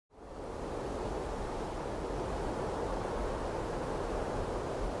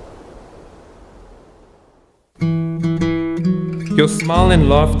Your smile and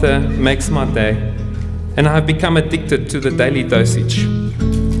laughter makes my day, and I have become addicted to the daily dosage.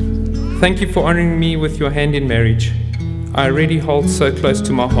 Thank you for honoring me with your hand in marriage. I already hold so close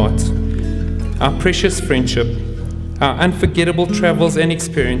to my heart. Our precious friendship, our unforgettable travels and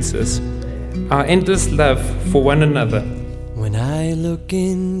experiences, our endless love for one another. When I look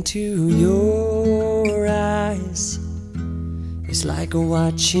into your eyes, it's like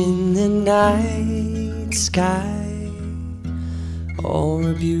watching the night sky or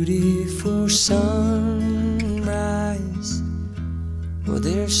a beautiful sunrise. Well,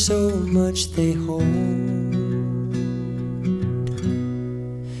 there's so much they hold,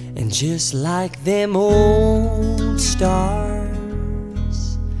 and just like them old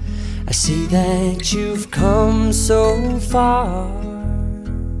stars, I see that you've come so far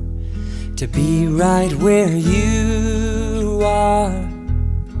to be right where you are.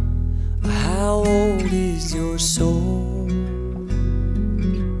 How old is your soul?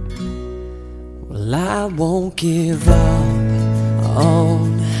 Well, I won't give up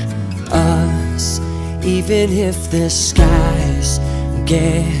on us, even if the skies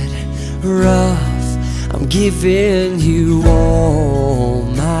get rough. I'm giving you all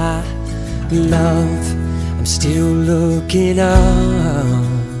my love. I'm still looking up,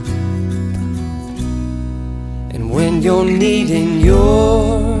 and when you're needing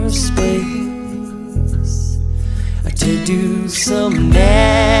your space to do some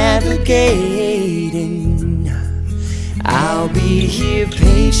navigating, I'll be here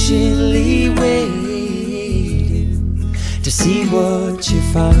patiently waiting to see what you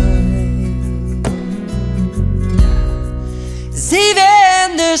find. 'Cause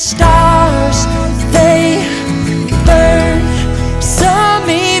even the stars, they burn, some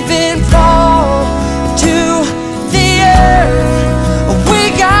even fall to the earth. We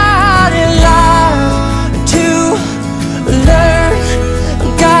got a lot to learn.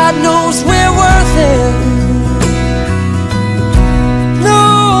 God knows we're worth it. No,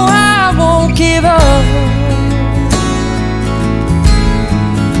 I won't give up.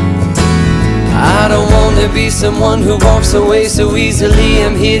 I don't want to be someone who walks away so easily.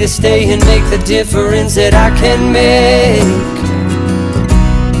 I'm here to stay and make the difference that I can make.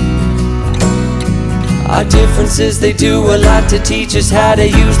 Our differences, they do a lot to teach us how to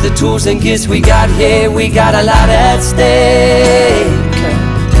use the tools and gifts we got here. We got a lot at stake,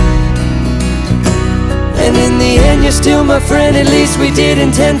 and in the end you're still my friend. At least we did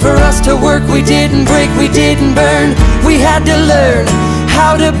intend for us to work. We didn't break, we didn't burn. We had to learn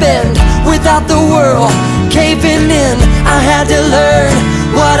how to bend without the world caving in. I had to learn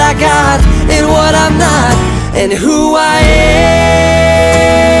what I got and what I'm not, and who I am.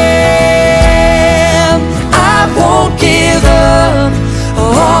 I won't give up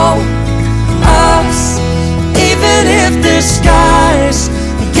on us, even if the skies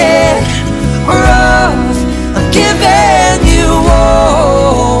get rough. I'm giving you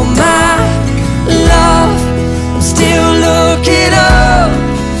all my love. I'm still looking up,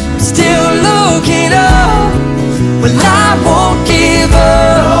 I'm still looking up. Well, I won't give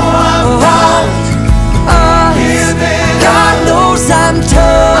up on us. God knows I'm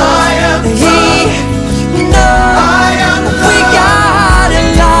tough. He knows we got a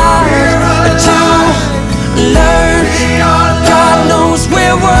lot to learn. God knows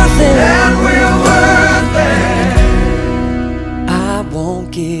we're worth it, and we're worth it. I won't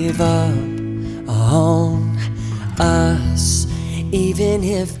give up on us, even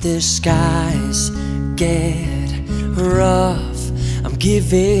if the skies get rough. I'm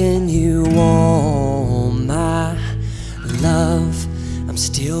giving you all my love. I'm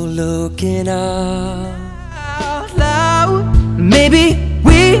still looking up. Out loud, maybe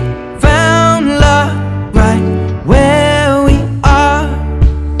we found love right where we are.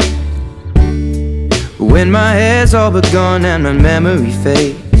 When my hair's all but gone and my memory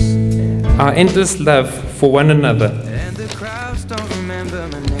fades, Our endless love for one another, and the crowds don't remember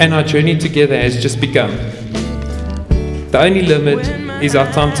my name. and our journey together has just begun. The only limit is our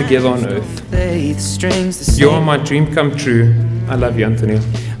time together on earth. You are my dream come true. I love you, Antonia.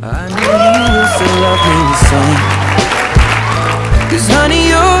 I knew you would still love me the same. 'Cause honey,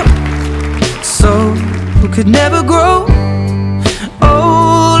 you're soul who could never grow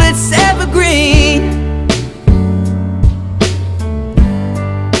old. It's evergreen.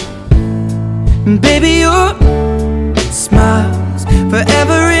 And baby, your smile's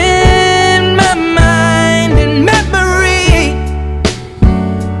forever in